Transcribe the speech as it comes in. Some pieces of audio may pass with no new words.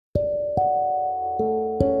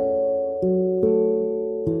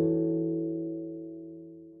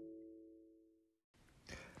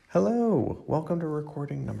Welcome to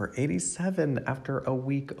recording number 87 after a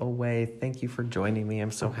week away. Thank you for joining me.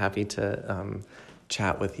 I'm so happy to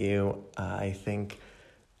chat with you. I think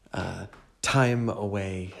time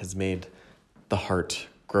away has made the heart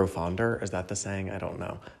grow fonder. Is that the saying? I don't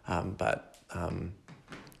know. But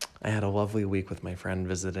I had a lovely week with my friend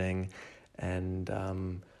visiting, and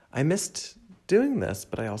I missed doing this,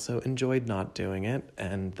 but I also enjoyed not doing it,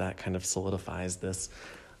 and that kind of solidifies this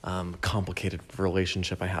complicated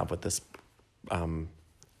relationship I have with this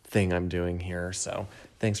thing I'm doing here. So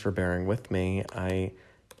thanks for bearing with me. I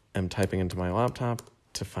am typing into my laptop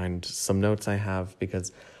to find some notes I have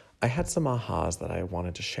because I had some ahas that I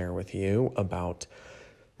wanted to share with you about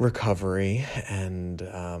recovery. And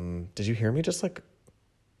did you hear me just like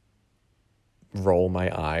roll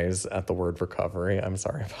my eyes at the word recovery? I'm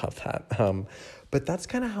sorry about that. But that's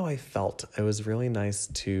kind of how I felt. It was really nice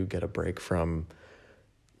to get a break from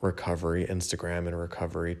recovery Instagram and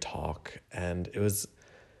recovery talk. And it was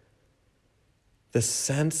the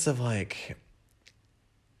sense of like,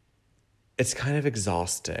 it's kind of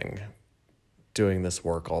exhausting doing this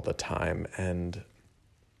work all the time. And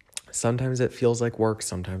sometimes it feels like work,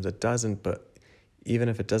 sometimes it doesn't. But even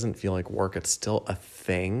if it doesn't feel like work, it's still a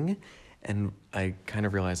thing. And I kind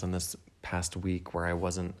of realized on this past week where I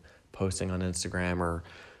wasn't posting on Instagram or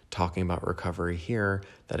talking about recovery here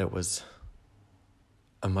that it was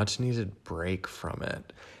a much needed break from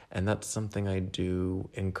it. And that's something I do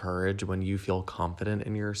encourage when you feel confident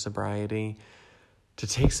in your sobriety, to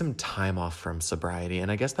take some time off from sobriety.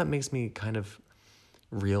 And I guess that makes me kind of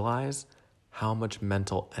realize how much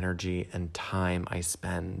mental energy and time I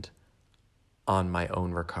spend on my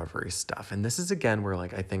own recovery stuff. And this is again where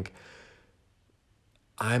like I think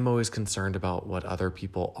I'm always concerned about what other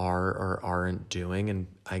people are or aren't doing. And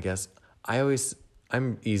I guess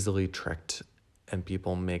I'm easily tricked and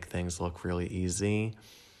people make things look really easy.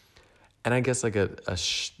 And I guess like a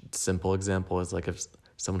simple example is like if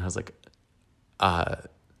someone has like, a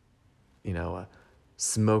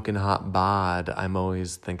smoking hot bod, I'm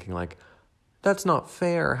always thinking like, that's not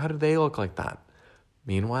fair. How do they look like that?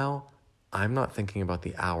 Meanwhile, I'm not thinking about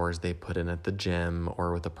the hours they put in at the gym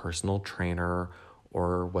or with a personal trainer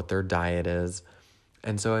or what their diet is.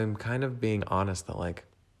 And so I'm kind of being honest that like,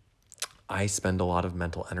 I spend a lot of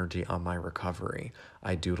mental energy on my recovery.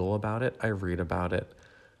 I doodle about it, I read about it,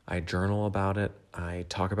 I journal about it, I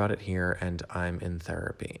talk about it here, and I'm in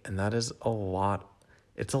therapy. And that is a lot.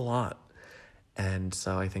 It's a lot. And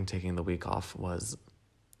so I think taking the week off was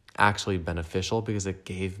actually beneficial because it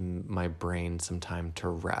gave my brain some time to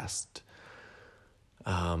rest.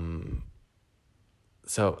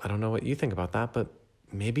 So I don't know what you think about that, but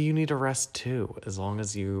maybe you need a rest too, as long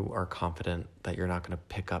as you are confident that you're not going to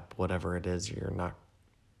pick up whatever it is you're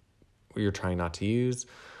trying not to use.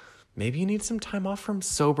 Maybe you need some time off from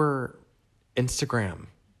sober Instagram.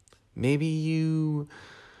 Maybe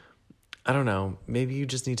I don't know, maybe you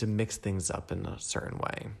just need to mix things up in a certain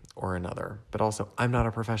way or another. But also, I'm not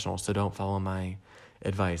a professional, so don't follow my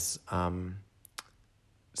advice.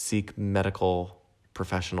 Seek medical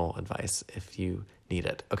professional advice if you need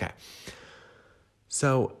it. Okay.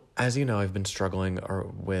 So, as you know, I've been struggling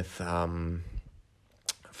with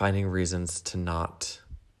finding reasons to not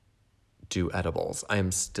do edibles. I am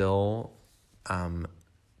still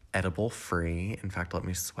edible free. In fact, let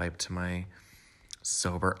me swipe to my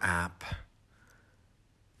sober app.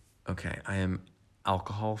 Okay, I am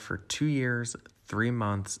alcohol for 2 years, 3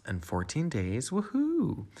 months, and 14 days.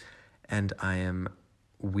 Woohoo! And I am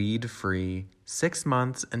weed free 6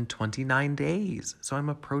 months and 29 days. So I'm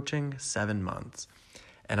approaching 7 months.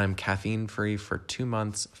 And I'm caffeine free for 2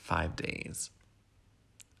 months, 5 days.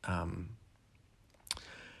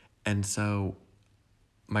 And so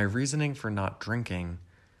my reasoning for not drinking,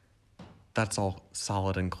 that's all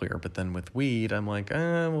solid and clear. But then with weed, I'm like,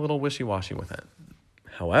 I'm a little wishy-washy with it.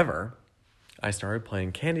 However, I started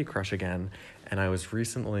playing Candy Crush again, and I was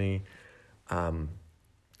recently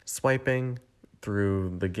swiping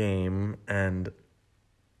through the game, and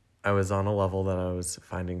I was on a level that I was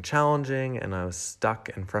finding challenging, and I was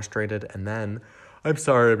stuck and frustrated, and then, I'm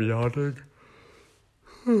sorry I'm yawning.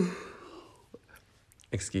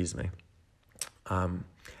 Excuse me. And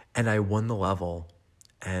I won the level,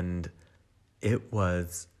 and it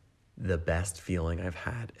was the best feeling I've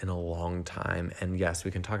had in a long time. And yes,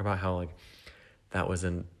 we can talk about how like that was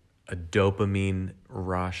a dopamine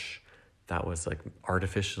rush that was like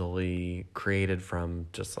artificially created from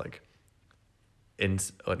just like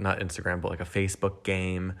not Instagram, but like a Facebook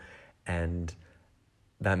game. And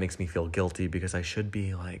that makes me feel guilty because I should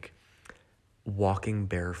be like walking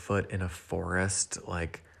barefoot in a forest,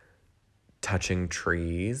 like touching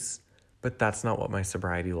trees. But that's not what my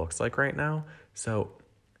sobriety looks like right now. So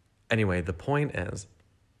anyway, the point is,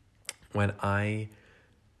 when I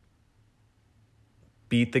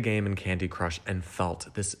beat the game in Candy Crush and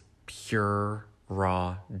felt this pure,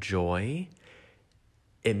 raw joy,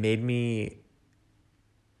 it made me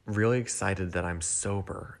really excited that I'm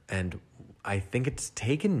sober. And I think it's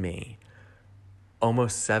taken me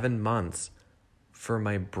almost 7 months for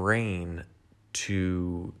my brain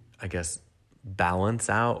to, I guess, balance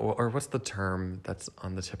out, or what's the term that's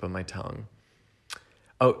on the tip of my tongue?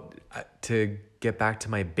 Oh, to get back to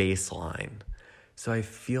my baseline. So I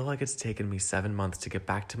feel like it's taken me 7 months to get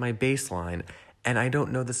back to my baseline. And I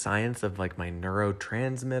don't know the science of like my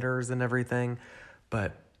neurotransmitters and everything,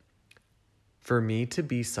 but for me to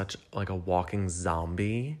be such like a walking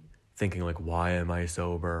zombie, thinking like, why am I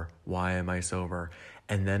sober? Why am I sober?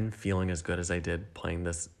 And then feeling as good as I did playing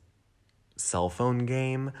this cell phone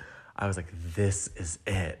game, I was like, this is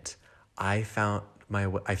it. I found my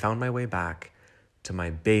way back to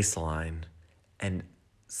my baseline, and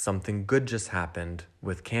something good just happened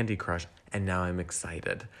with Candy Crush, and now I'm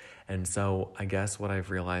excited. And so I guess what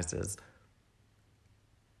I've realized is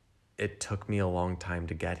it took me a long time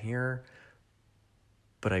to get here,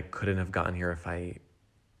 but I couldn't have gotten here if I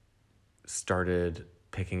started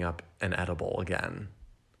picking up an edible again.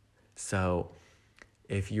 So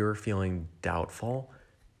if you're feeling doubtful,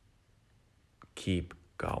 keep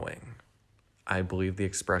going. I believe the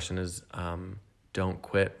expression is don't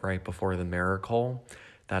quit right before the miracle.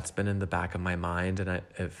 That's been in the back of my mind, and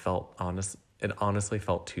it honestly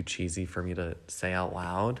felt too cheesy for me to say out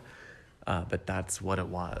loud, but that's what it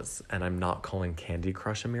was. And I'm not calling Candy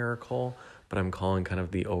Crush a miracle, but I'm calling kind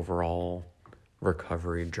of the overall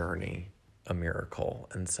recovery journey a miracle.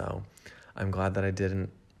 And so I'm glad that I didn't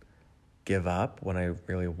give up when I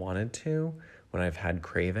really wanted to, when I've had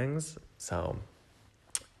cravings. So,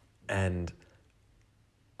 and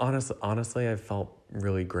honestly, I felt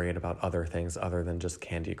really great about other things other than just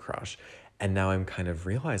Candy Crush. And now I'm kind of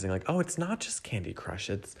realizing like, oh, it's not just Candy Crush.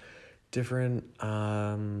 It's different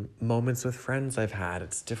moments with friends I've had.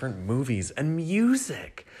 It's different movies and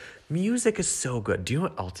music. Music is so good. Do you know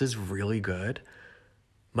what else is really good?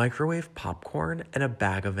 Microwave popcorn and a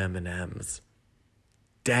bag of M&Ms.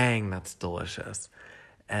 Dang, that's delicious.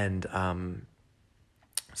 And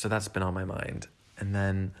so that's been on my mind. And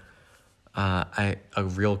then a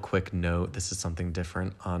real quick note, this is something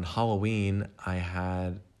different. On Halloween,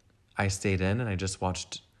 I stayed in and I just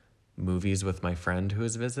watched movies with my friend who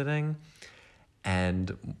was visiting.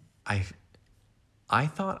 And I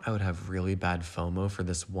thought I would have really bad FOMO for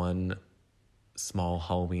this one small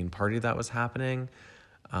Halloween party that was happening,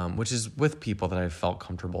 which is with people that I felt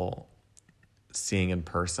comfortable seeing in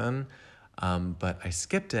person. But I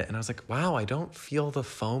skipped it and I was like, wow, I don't feel the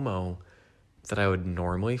FOMO that I would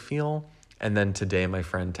normally feel. And then today my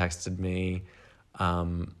friend texted me,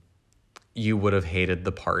 you would have hated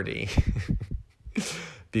the party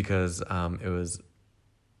because it was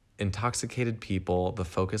intoxicated people. The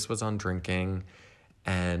focus was on drinking,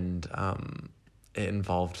 and it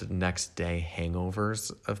involved next day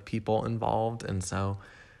hangovers of people involved. And so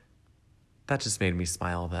that just made me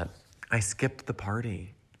smile that I skipped the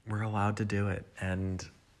party. We're allowed to do it, and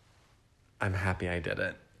I'm happy I did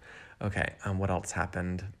it. Okay, what else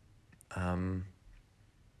happened?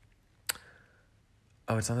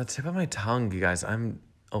 Oh, it's on the tip of my tongue, you guys. I'm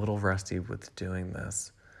a little rusty with doing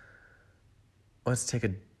this. Let's take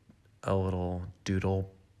a little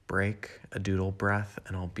doodle break, a doodle breath,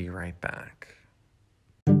 and I'll be right back.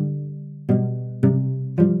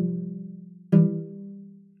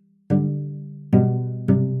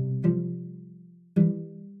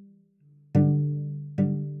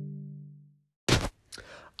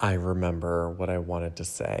 I remember what I wanted to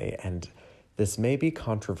say, and this may be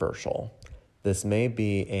controversial. This may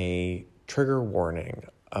be a trigger warning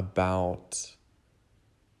about,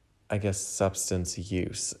 I guess, substance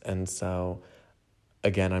use. And so,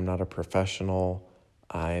 again, I'm not a professional.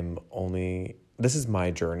 This is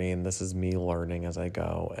my journey, and this is me learning as I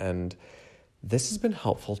go. And this has been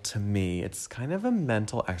helpful to me. It's kind of a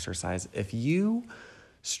mental exercise. If you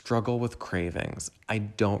struggle with cravings, I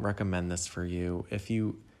don't recommend this for you. If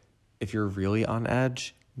you're really on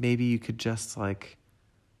edge, maybe you could just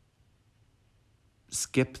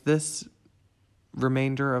skip this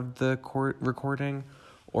remainder of the recording,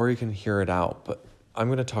 or you can hear it out. But I'm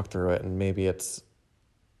going to talk through it, and maybe it's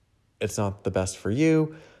not the best for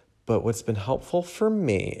you, but what's been helpful for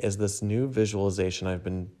me is this new visualization I've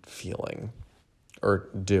been feeling or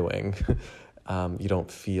doing. You don't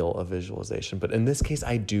feel a visualization, but in this case,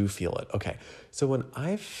 I do feel it. Okay, so what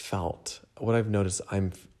I've noticed,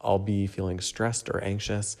 I'll be feeling stressed or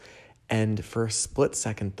anxious, And for a split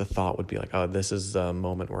second, the thought would be like, oh, this is a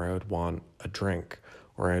moment where I would want a drink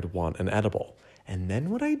or I'd want an edible. And then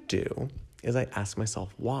what I do is I ask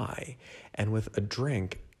myself why. And with a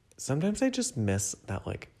drink, sometimes I just miss that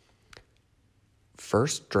like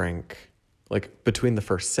first drink, like between the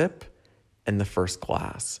first sip and the first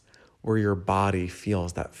glass, where your body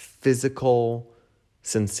feels that physical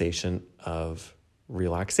sensation of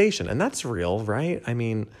relaxation. And that's real, right? I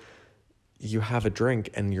mean, you have a drink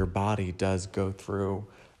and your body does go through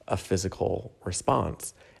a physical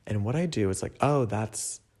response. And what I do is like, oh,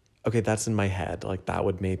 that's in my head. Like that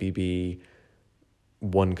would maybe be,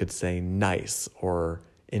 one could say, nice or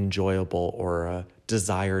enjoyable or a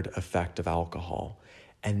desired effect of alcohol.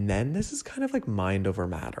 And then this is kind of like mind over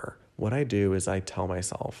matter. What I do is I tell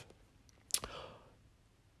myself,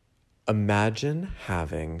 imagine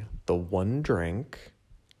having the one drink,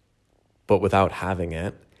 but without having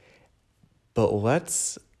it. But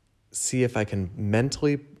let's see if I can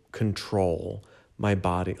mentally control my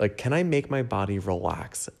body. Like, can I make my body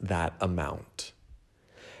relax that amount?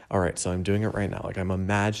 All right, so I'm doing it right now. Like, I'm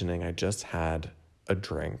imagining I just had a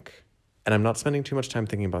drink, and I'm not spending too much time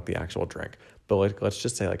thinking about the actual drink. But like, let's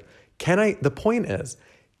just say, like, the point is,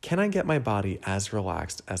 can I get my body as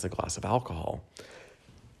relaxed as a glass of alcohol?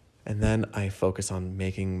 And then I focus on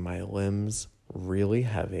making my limbs really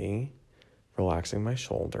heavy, relaxing my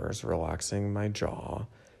shoulders, relaxing my jaw,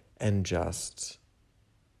 and just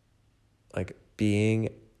like being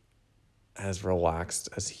as relaxed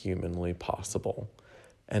as humanly possible.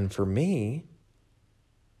 And for me,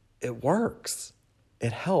 it works.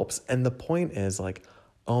 It helps. And the point is like,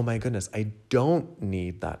 oh my goodness, I don't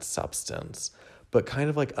need that substance. But kind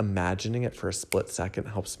of like imagining it for a split second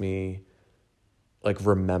helps me like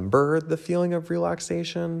remember the feeling of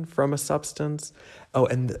relaxation from a substance. Oh,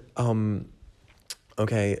 and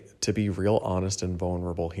okay, to be real honest and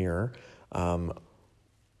vulnerable here,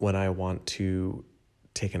 when I want to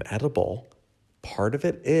take an edible, part of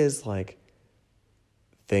it is like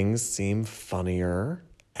things seem funnier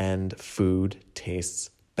and food tastes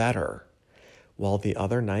better. While the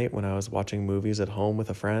other night when I was watching movies at home with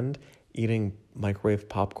a friend, eating microwave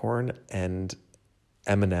popcorn and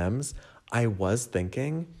M&Ms, I was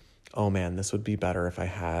thinking, oh man, this would be better if I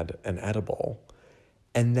had an edible.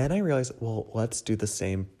 And then I realized, well, let's do the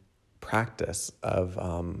same practice of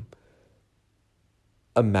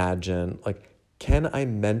imagine, like, can I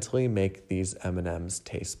mentally make these M&Ms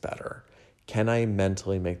taste better? Can I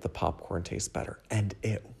mentally make the popcorn taste better? And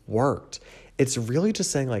it worked. It's really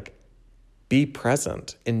just saying, like, be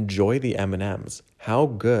present, enjoy the M&Ms. How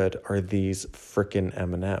good are these freaking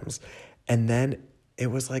M&Ms? And then it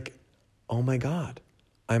was like, oh my God,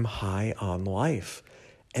 I'm high on life.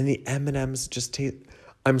 And the M&Ms just taste,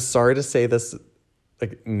 I'm sorry to say this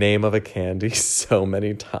like name of a candy so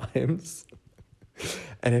many times.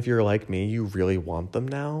 And if you're like me, you really want them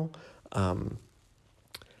now. And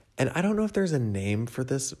I don't know if there's a name for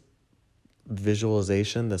this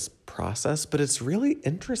visualization, this process, but it's really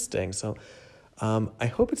interesting. So I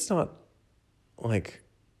hope it's not like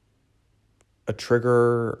a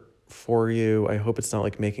trigger for you. I hope it's not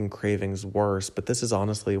like making cravings worse, but this is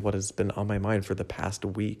honestly what has been on my mind for the past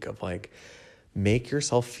week of like, make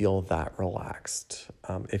yourself feel that relaxed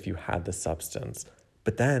if you had the substance,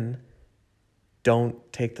 but then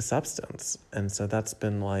don't take the substance. And so that's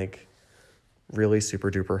been like really super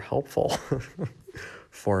duper helpful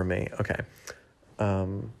for me. Okay.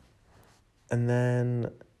 And then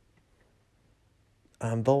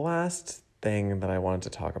the last thing that I wanted to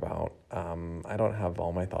talk about, I don't have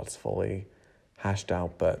all my thoughts fully hashed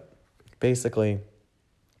out, but basically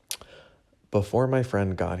before my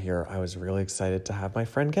friend got here, I was really excited to have my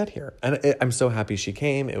friend get here. And I'm so happy she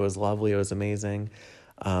came. It was lovely. It was amazing.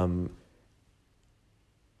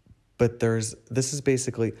 But this is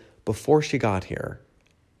basically, before she got here,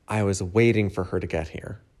 I was waiting for her to get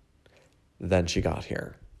here. Then she got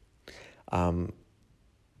here.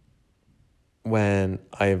 When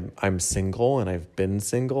I'm single and I've been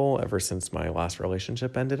single ever since my last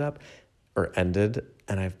relationship ended,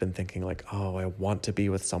 and I've been thinking like, oh, I want to be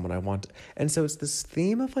with someone. And so it's this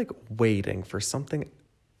theme of like waiting for something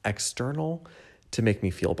external to make me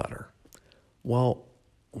feel better. Well,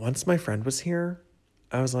 once my friend was here,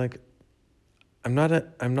 I was like, I'm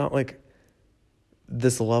not like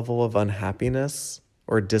this level of unhappiness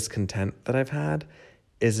or discontent that I've had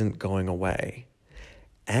isn't going away.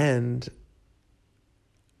 And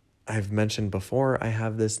I've mentioned before, I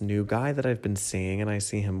have this new guy that I've been seeing, and I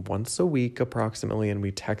see him once a week approximately, and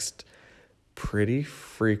we text pretty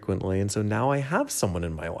frequently. And so now I have someone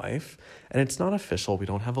in my life, and it's not official. We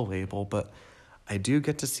don't have a label, but I do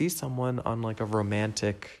get to see someone on like a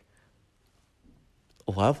romantic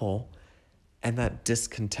level, and that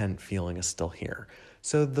discontent feeling is still here.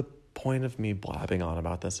 So the point of me blabbing on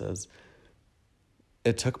about this is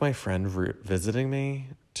it took my friend visiting me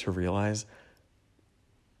to realize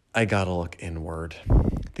I gotta look inward.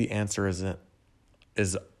 The answer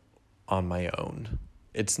is on my own.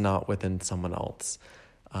 It's not within someone else.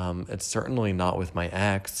 It's certainly not with my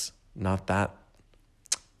ex, not that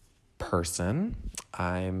person.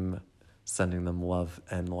 I'm sending them love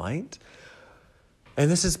and light. And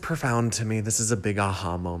this is profound to me. This is a big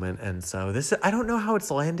aha moment. And so I don't know how it's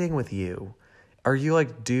landing with you. Are you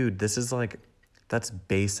like, dude, this is like, that's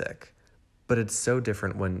basic, but it's so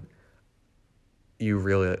different when you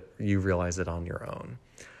realize it on your own.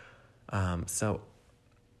 So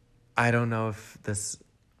I don't know if this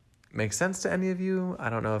makes sense to any of you. I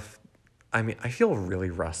don't know I feel really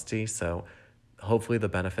rusty. So hopefully the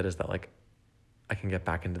benefit is that like I can get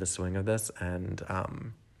back into the swing of this and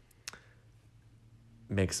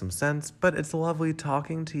make some sense. But it's lovely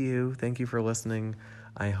talking to you. Thank you for listening.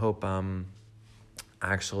 I hope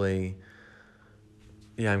actually,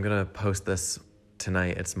 yeah, I'm going to post this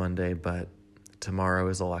tonight. It's Monday, but tomorrow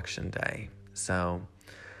is election day. So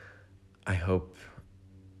I hope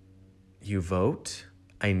you vote.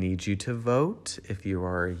 I need you to vote. If you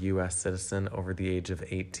are a U.S. citizen over the age of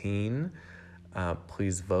 18,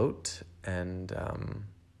 please vote. And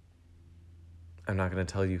I'm not going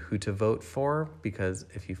to tell you who to vote for because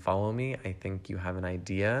if you follow me, I think you have an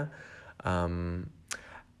idea.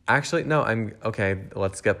 Actually, no, okay,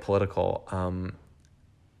 let's get political.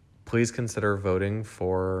 Please consider voting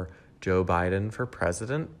for Joe Biden for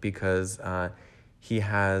president because he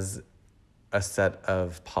has a set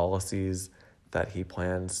of policies that he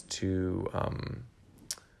plans to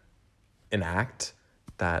enact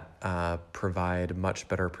that provide much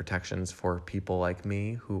better protections for people like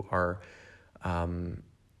me who are in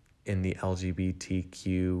the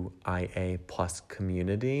LGBTQIA plus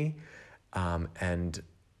community. And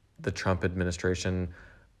the Trump administration,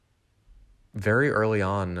 very early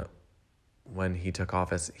on when he took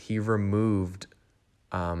office, he removed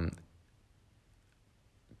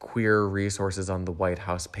queer resources on the White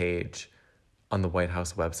House page, on the White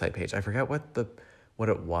House website page. I forget what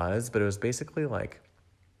it was, but it was basically like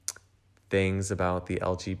things about the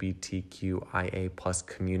LGBTQIA plus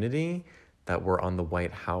community that were on the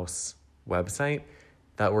White House website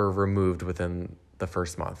that were removed within the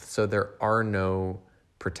first month. So there are no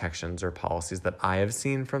protections or policies that I have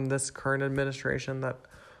seen from this current administration that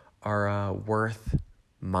are worth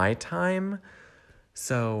my time.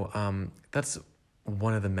 So that's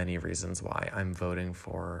one of the many reasons why I'm voting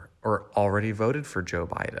for, or already voted for, Joe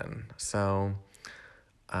Biden. So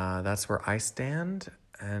that's where I stand,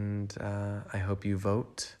 and I hope you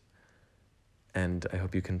vote, and I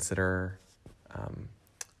hope you consider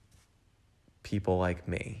people like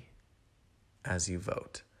me as you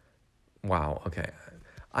vote. Wow, okay.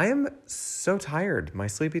 I am so tired. My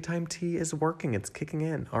sleepy time tea is working. It's kicking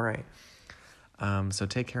in. All right. So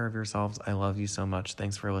take care of yourselves. I love you so much.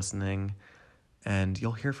 Thanks for listening. And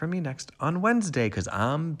you'll hear from me next on Wednesday because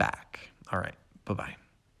I'm back. All right. Bye-bye.